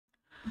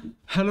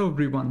Hello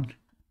everyone,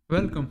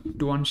 welcome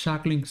to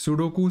Unshackling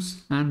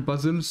Sudokus and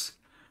Puzzles.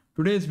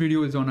 Today's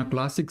video is on a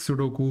classic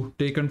Sudoku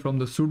taken from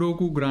the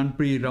Sudoku Grand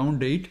Prix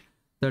round 8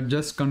 that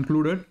just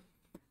concluded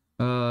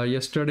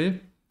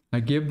yesterday. I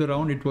gave the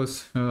round, it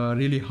was a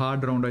really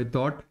hard round I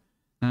thought,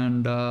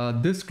 and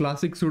this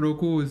classic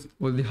Sudoku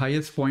was the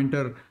highest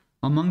pointer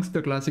amongst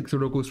the classic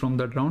Sudokus from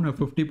that round, a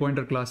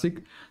 50-pointer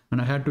classic, and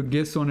I had to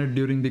guess on it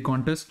during the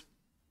contest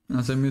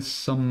as I missed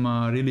some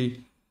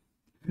really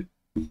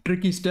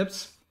tricky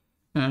steps.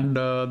 And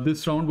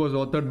this round was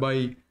authored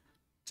by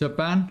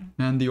Japan,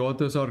 and the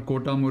authors are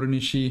Kota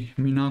Muranishi,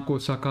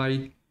 Minako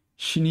Sakai,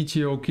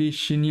 Shinichi Oki,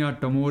 Shinya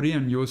Tamori,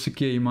 and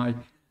Yosuke Imai.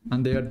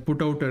 And they had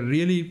put out a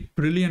really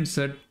brilliant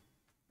set.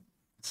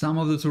 Some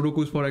of the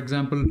Sudokus, for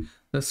example,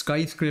 the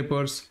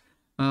skyscrapers,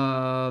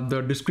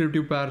 the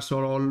descriptive pairs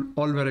are all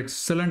were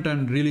excellent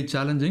and really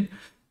challenging.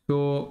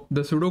 So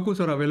the Sudokus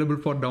are available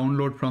for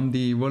download from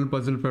the World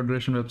Puzzle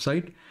Federation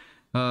website.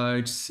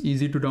 It's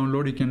easy to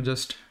download. You can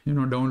just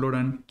download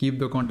and keep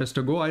the contest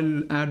a go.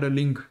 I'll add a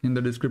link in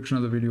the description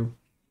of the video.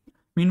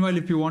 Meanwhile,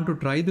 if you want to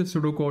try this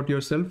Sudoku out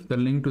yourself, the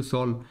link to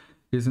solve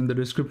is in the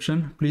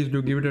description. Please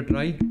do give it a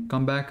try.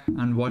 Come back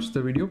and watch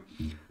the video.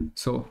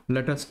 So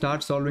let us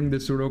start solving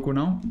this Sudoku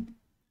now.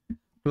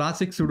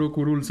 Classic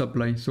Sudoku rules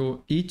apply.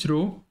 So each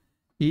row,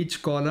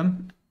 each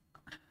column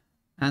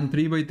and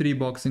 3x3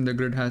 box in the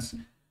grid has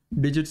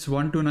digits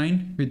 1 to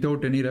 9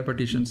 without any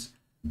repetitions.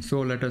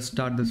 So let us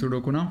start the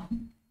Sudoku now.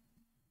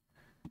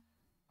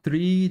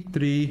 3,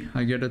 3,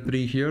 I get a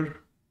 3 here.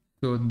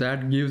 So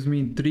that gives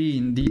me 3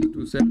 in these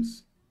two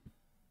cells.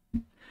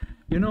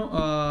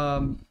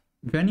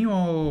 When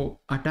you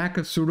attack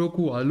a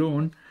Sudoku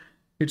alone,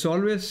 it's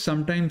always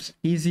sometimes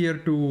easier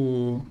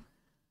to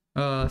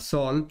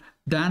solve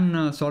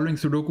than solving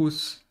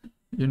Sudokus,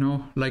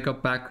 like a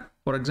pack.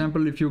 For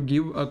example, if you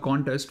give a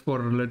contest for,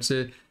 let's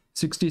say,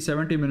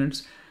 60-70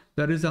 minutes,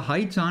 there is a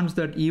high chance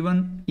that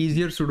even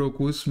easier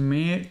Sudokus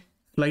may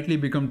slightly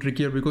become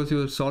trickier because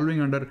you're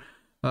solving under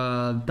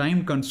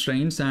time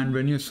constraints, and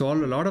when you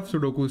solve a lot of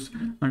Sudokus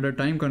under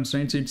time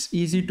constraints, it's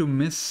easy to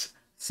miss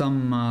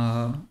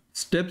some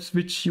steps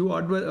which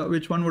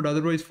one would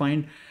otherwise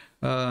find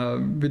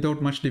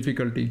without much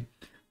difficulty.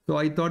 So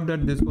I thought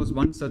that this was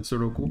one such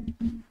Sudoku.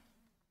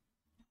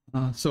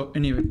 So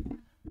anyway,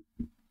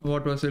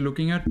 what was I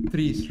looking at?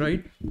 3s,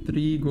 right?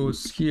 3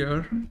 goes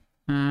here.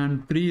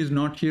 And 3 is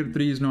not here,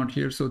 3 is not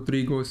here, so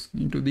 3 goes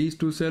into these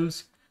two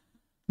cells,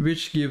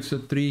 which gives a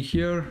 3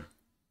 here.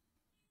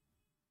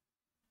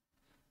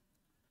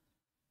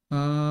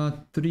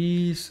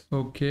 3's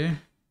okay,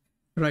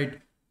 right.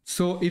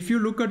 So if you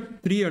look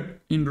at 3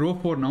 in row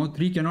 4 now,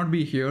 3 cannot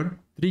be here,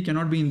 3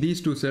 cannot be in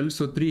these two cells,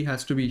 so 3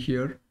 has to be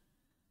here.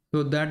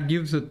 So that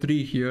gives a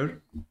 3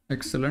 here,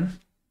 excellent.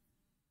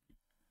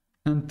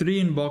 And 3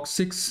 in box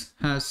 6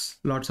 has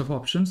lots of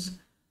options.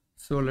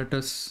 So let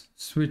us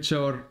switch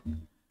our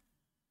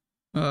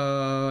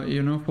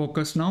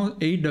focus now.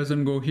 8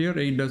 doesn't go here,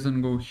 8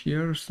 doesn't go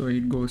here, so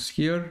 8 goes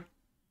here,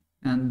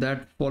 and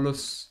that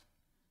follows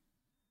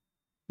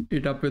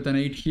it up with an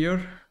 8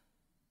 here.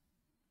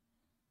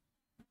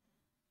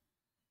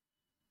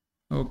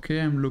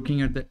 Okay, I'm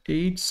looking at the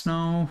 8s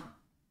now.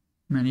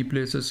 Many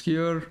places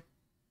here.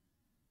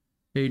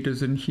 8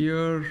 is in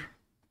here,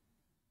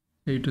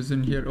 8 is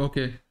in here.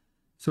 Okay,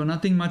 so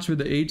nothing much with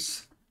the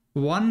 8s.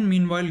 1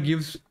 meanwhile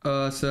gives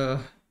us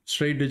a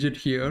straight digit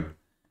here,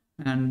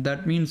 and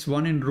that means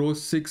 1 in row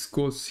 6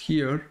 goes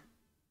here.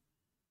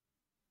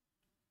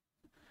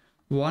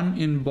 1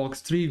 in box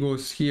 3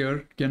 goes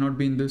here, cannot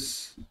be in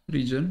this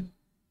region.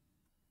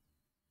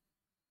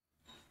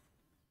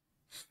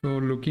 So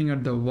looking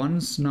at the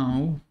 1s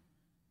now,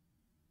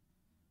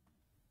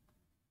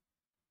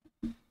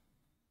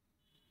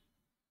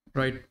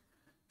 right,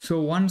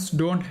 so 1s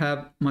don't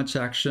have much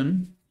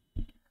action.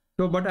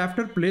 So, but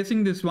after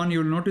placing this one,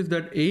 you'll notice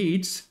that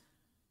 8s,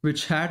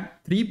 which had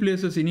 3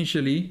 places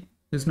initially,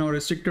 is now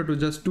restricted to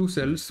just 2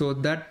 cells. So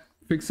that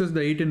fixes the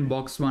 8 in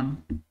box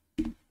 1.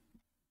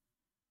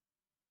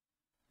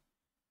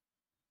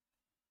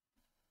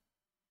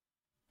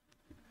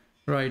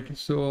 Right,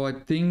 so I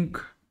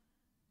think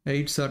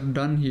 8s are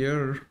done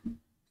here.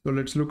 So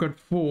let's look at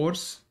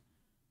 4s.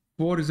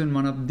 4 is in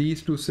one of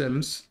these 2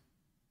 cells.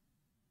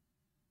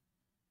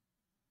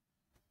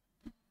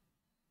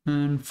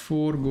 And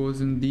 4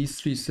 goes in these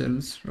 3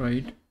 cells,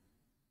 right?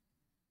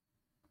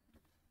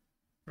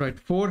 Right,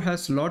 4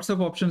 has lots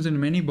of options in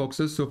many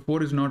boxes, so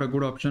 4 is not a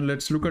good option.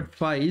 Let's look at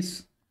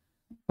 5s.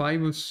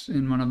 5 is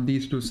in one of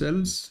these 2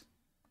 cells.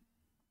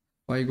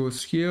 5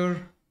 goes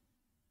here.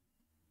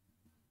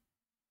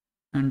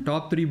 And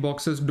top 3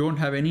 boxes don't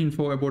have any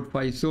info about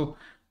 5. So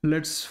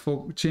let's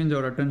change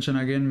our attention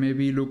again.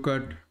 Maybe look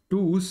at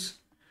 2s.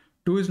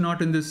 2 is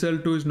not in this cell,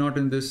 2 is not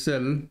in this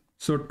cell.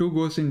 So 2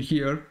 goes in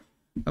here.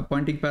 A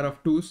pointing pair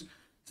of 2s,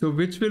 so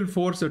which will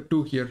force a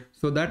 2 here.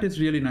 So that is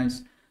really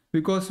nice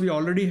because we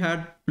already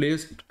have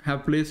placed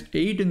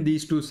 8 in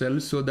these 2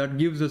 cells, so that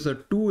gives us a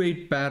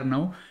 2-8 pair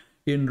now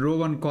in row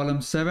 1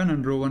 column 7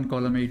 and row 1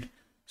 column 8.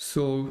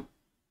 So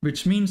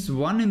which means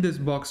 1 in this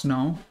box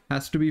now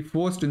has to be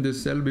forced in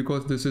this cell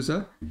because this is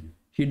a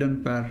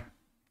hidden pair.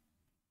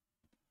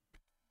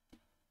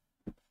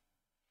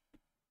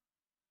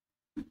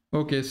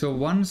 Okay, so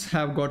ones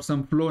have got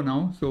some flow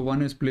now, so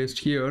 1 is placed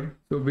here,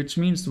 so which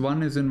means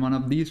 1 is in one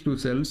of these two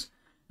cells.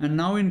 And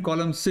now in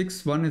column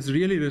 6, 1 is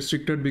really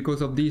restricted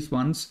because of these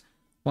ones.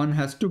 1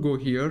 has to go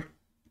here.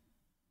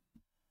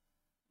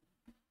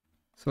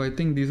 So I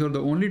think these are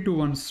the only two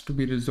ones to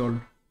be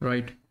resolved,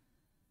 right?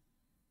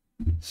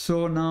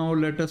 So now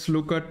let us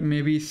look at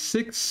maybe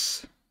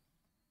 6.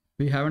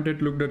 We haven't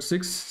yet looked at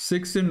 6.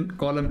 6 in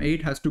column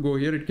 8 has to go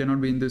here. It cannot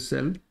be in this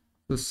cell.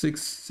 So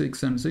 6,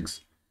 6 and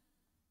 6.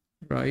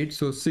 Right,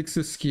 so 6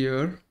 is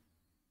here.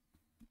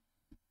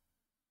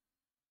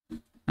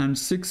 And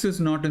 6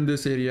 is not in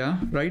this area,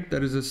 right?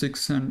 There is a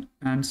 6 and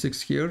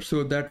 6 here.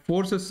 So that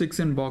forces 6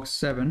 in box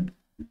 7.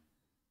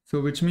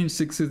 So which means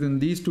 6 is in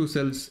these two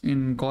cells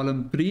in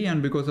column 3.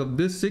 And because of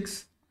this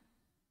 6,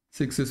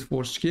 6 is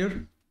forced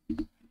here.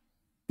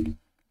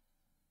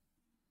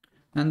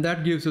 And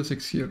that gives a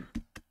 6 here.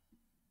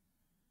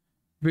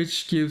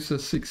 Which gives a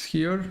 6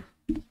 here.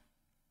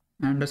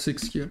 And a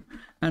 6 here.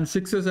 And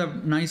 6s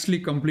have been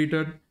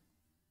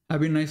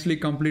nicely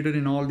completed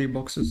in all the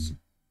boxes.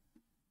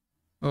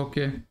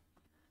 Okay.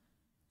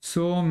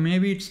 So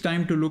maybe it's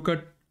time to look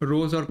at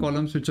rows or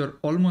columns which are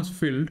almost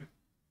filled.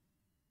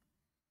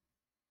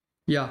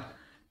 Yeah.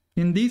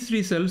 In these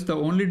three cells, the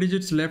only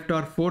digits left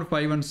are 4,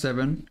 5 and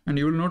 7. And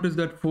you will notice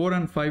that 4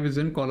 and 5 is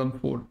in column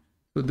 4.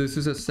 So this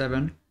is a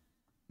 7,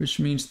 which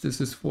means this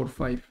is 4,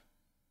 5.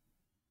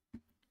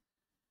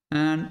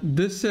 And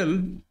this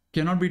cell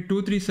cannot be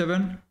 2, 3,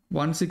 7,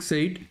 1, 6,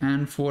 8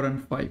 and 4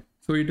 and 5.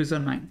 So it is a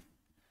 9,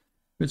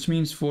 which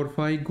means 4,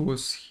 5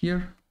 goes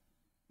here.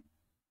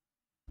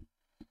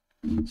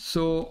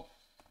 So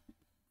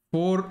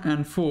 4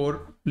 and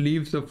 4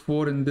 leaves the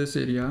 4 in this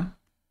area.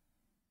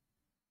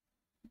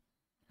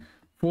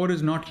 4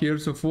 is not here,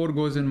 so 4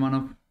 goes in one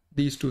of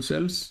these two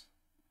cells.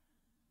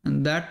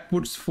 And that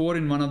puts 4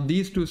 in one of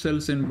these two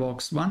cells in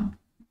box 1.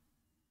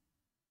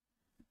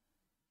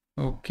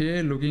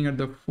 Okay, looking at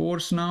the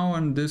 4s now,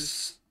 and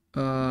this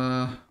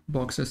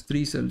box has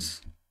 3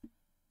 cells.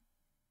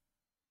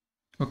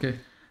 Okay,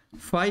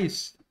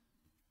 5s.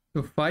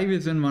 So 5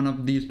 is in one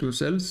of these two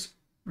cells,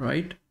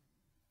 right?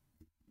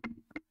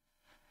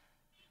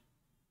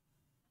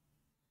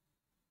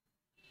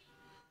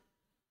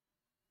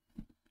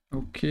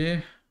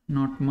 Okay,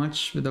 not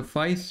much with the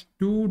 5s.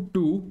 2,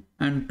 2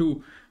 and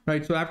 2,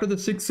 right? So after the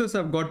 6s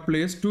have got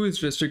placed, 2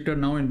 is restricted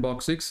now in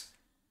box 6.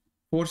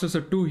 Forces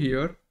a 2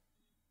 here.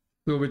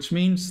 So which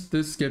means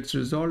this gets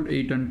resolved,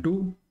 8 and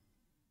 2.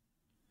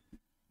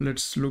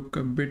 Let's look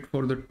a bit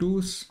for the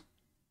 2s.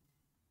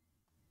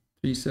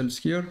 3 cells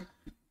here.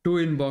 2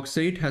 in box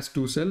 8 has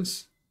 2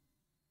 cells.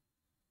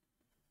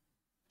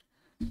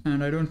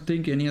 And I don't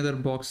think any other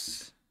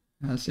box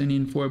has any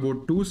info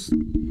about 2s.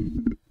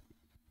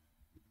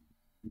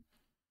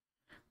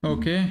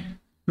 Okay,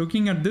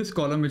 looking at this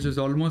column, which is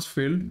almost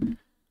filled,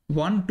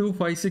 1, 2,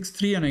 5, 6,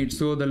 3 and 8.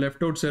 So the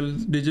left out cell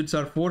digits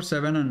are 4,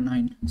 7 and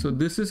 9. So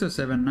this is a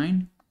 7,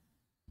 9,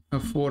 a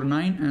 4,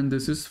 9, and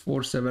this is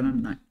 4, 7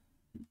 and 9.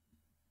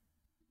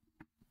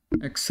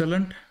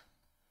 Excellent.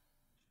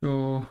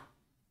 So,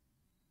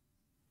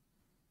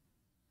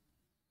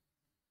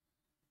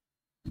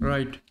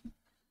 right,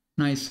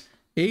 nice.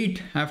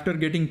 8 after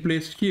getting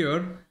placed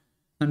here,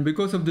 and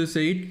because of this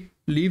 8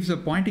 leaves a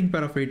pointing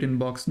pair of 8 in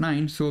box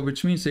 9. So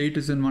which means 8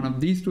 is in one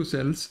of these two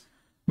cells.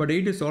 But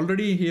 8 is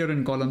already here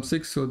in column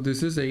 6, so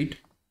this is 8.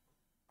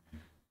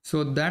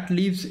 So that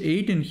leaves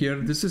 8 in here.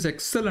 This is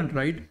excellent,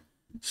 right?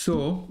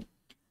 So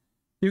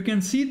you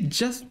can see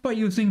just by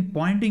using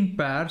pointing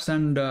pairs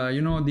and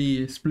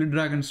the split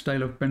dragon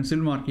style of pencil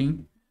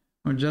marking,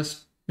 or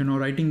just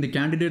writing the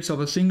candidates of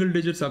a single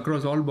digits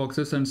across all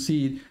boxes and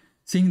seeing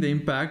the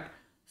impact,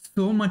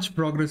 so much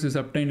progress is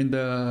obtained in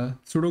the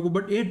Sudoku.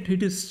 But yet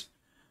it is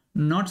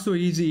not so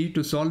easy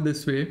to solve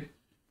this way,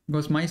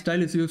 because my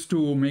style is used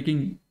to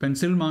making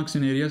pencil marks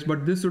in areas,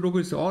 but this Sudoku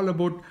is all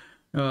about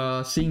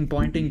seeing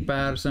pointing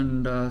pairs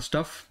and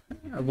stuff.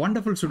 A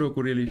wonderful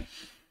Sudoku, really.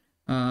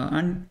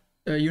 And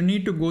you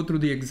need to go through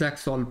the exact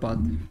solve path,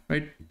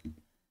 right?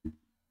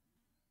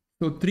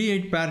 So 3,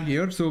 8 pair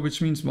here, so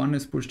which means 1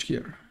 is pushed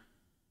here.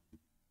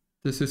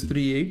 This is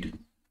 3, 8.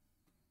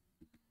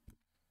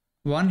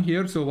 1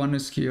 here, so 1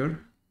 is here.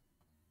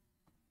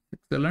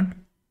 Excellent.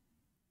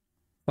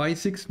 5,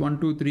 6, 1,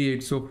 2, 3,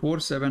 8. So 4,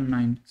 7,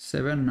 9.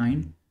 7,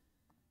 9.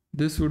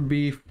 This would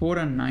be 4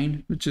 and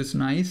 9, which is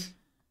nice.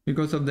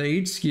 Because of the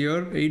 8s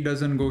here, 8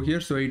 doesn't go here,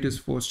 so 8 is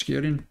forced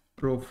here in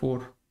row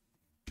 4.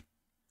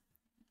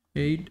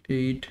 8,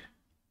 8.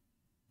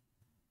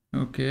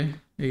 Okay,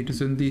 8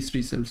 is in these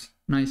 3 cells.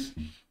 Nice.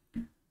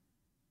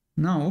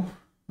 Now,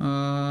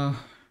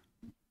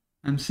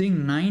 I'm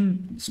seeing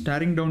 9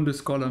 staring down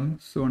this column.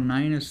 So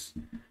 9 is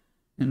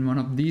in one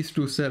of these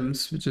two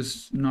cells, which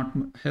is not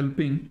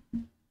helping.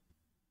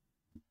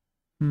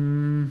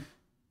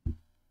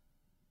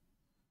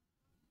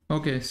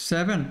 Okay,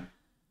 7.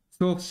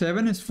 So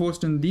 7 is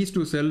forced in these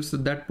two cells, so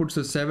that puts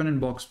a 7 in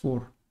box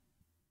 4.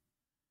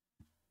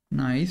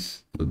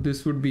 Nice. So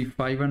this would be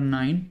 5 and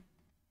 9.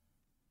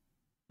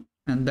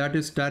 And that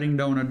is staring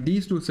down at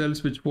these two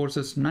cells, which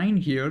forces 9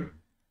 here,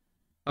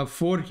 a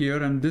 4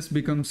 here, and this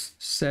becomes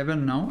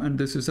 7 now, and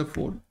this is a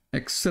 4.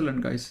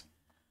 Excellent, guys.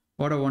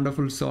 What a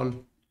wonderful solve.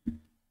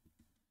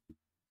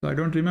 So I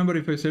don't remember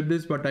if I said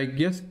this, but I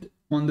guessed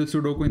on the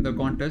Sudoku in the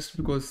contest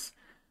because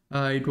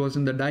it was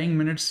in the dying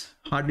minutes,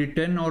 hardly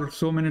 10 or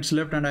so minutes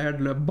left, and I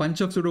had a bunch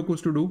of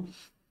Sudokus to do.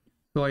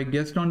 So I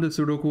guessed on the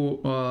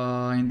Sudoku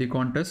in the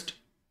contest.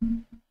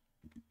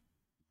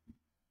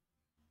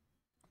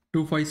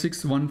 2, 5,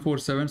 6, 1, 4,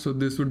 7. So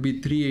this would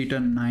be 3, 8,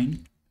 and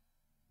 9.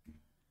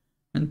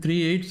 And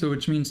 3, 8, so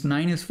which means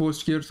 9 is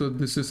forced here, so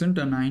this isn't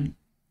a 9.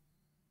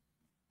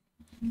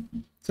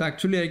 So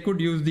actually I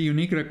could use the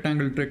unique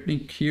rectangle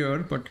technique here,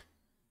 but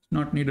it's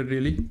not needed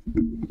really.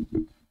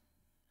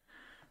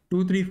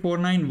 2, 3, 4,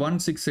 9, 1,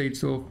 6, 8.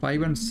 So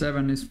 5 and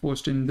 7 is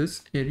forced in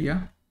this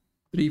area.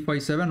 3,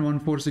 5, 7, 1,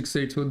 4, 6,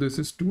 8. So this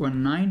is 2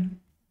 and 9.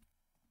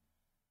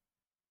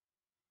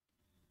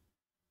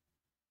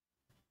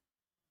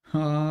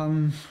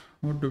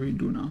 What do we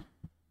do now?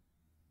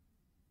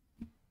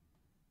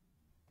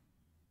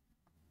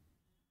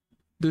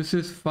 This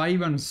is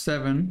 5 and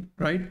 7,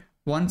 right?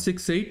 1,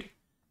 6, 8,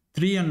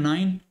 3 and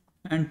 9,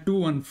 and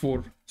 2 and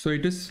 4. So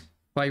it is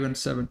 5 and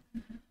 7.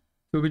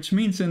 So which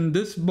means in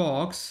this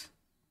box,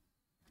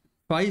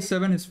 5,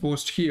 7 is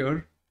forced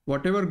here.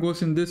 Whatever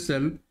goes in this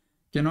cell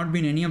cannot be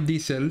in any of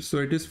these cells. So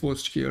it is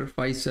forced here,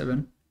 5,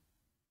 7.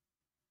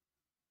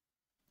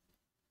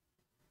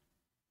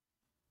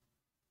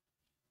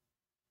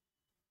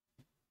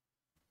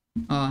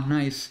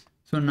 Nice.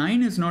 So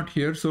 9 is not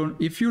here. So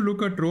if you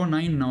look at row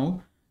 9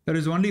 now, there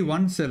is only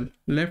one cell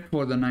left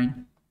for the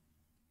 9.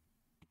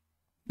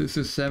 This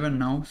is 7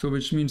 now. So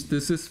which means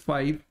this is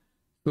 5.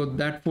 So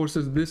that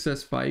forces this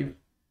as 5.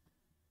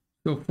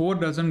 So 4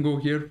 doesn't go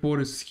here.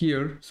 4 is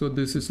here. So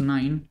this is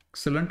 9.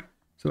 Excellent.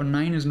 So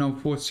 9 is now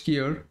forced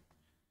here,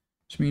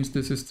 which means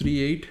this is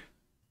 3, 8.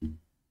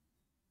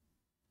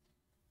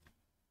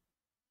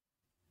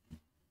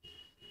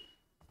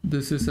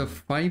 This is a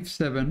 5,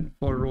 7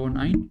 for row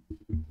 9.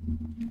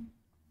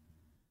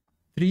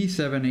 3,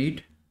 7,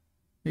 8.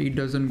 8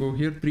 doesn't go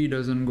here. 3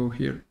 doesn't go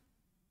here.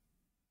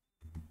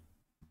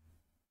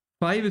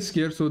 5 is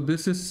here. So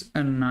this is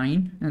a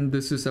 9 and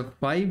this is a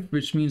 5,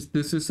 which means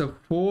this is a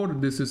 4.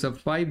 This is a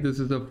 5. This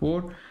is a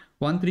 4.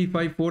 1, 3,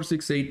 5, 4,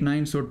 6, 8,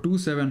 9. So 2,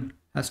 7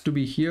 has to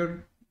be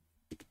here.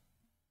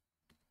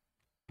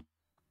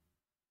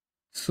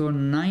 So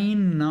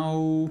 9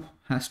 now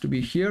has to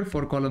be here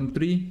for column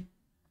 3.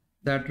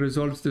 That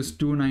resolves this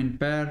 2, 9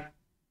 pair.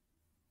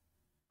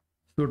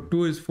 So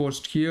 2 is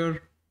forced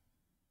here,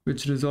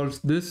 which resolves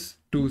this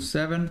 2,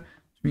 7,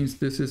 which means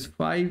this is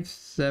 5,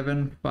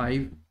 7,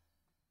 5.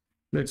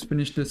 Let's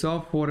finish this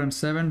off. 4 and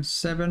 7,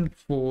 7,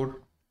 4.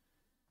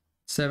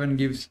 7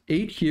 gives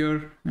 8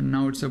 here, and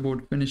now it's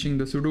about finishing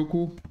the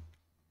Sudoku.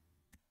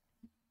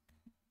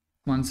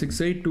 1,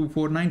 6, 8, 2,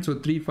 4, 9. So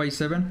 3, 5,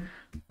 7.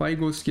 5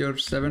 goes here,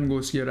 7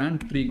 goes here,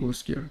 and 3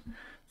 goes here.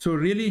 So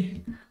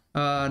really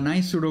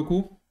nice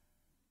Sudoku.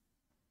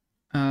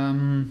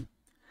 One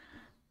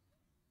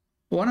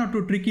or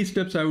two tricky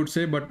steps I would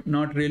say, but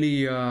not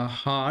really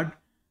hard,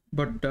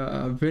 but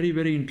very,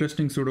 very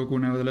interesting Sudoku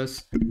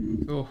nevertheless.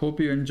 So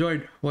hope you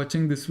enjoyed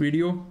watching this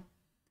video.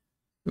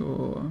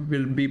 So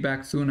we'll be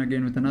back soon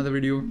again with another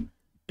video.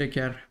 Take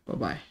care. Bye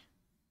bye.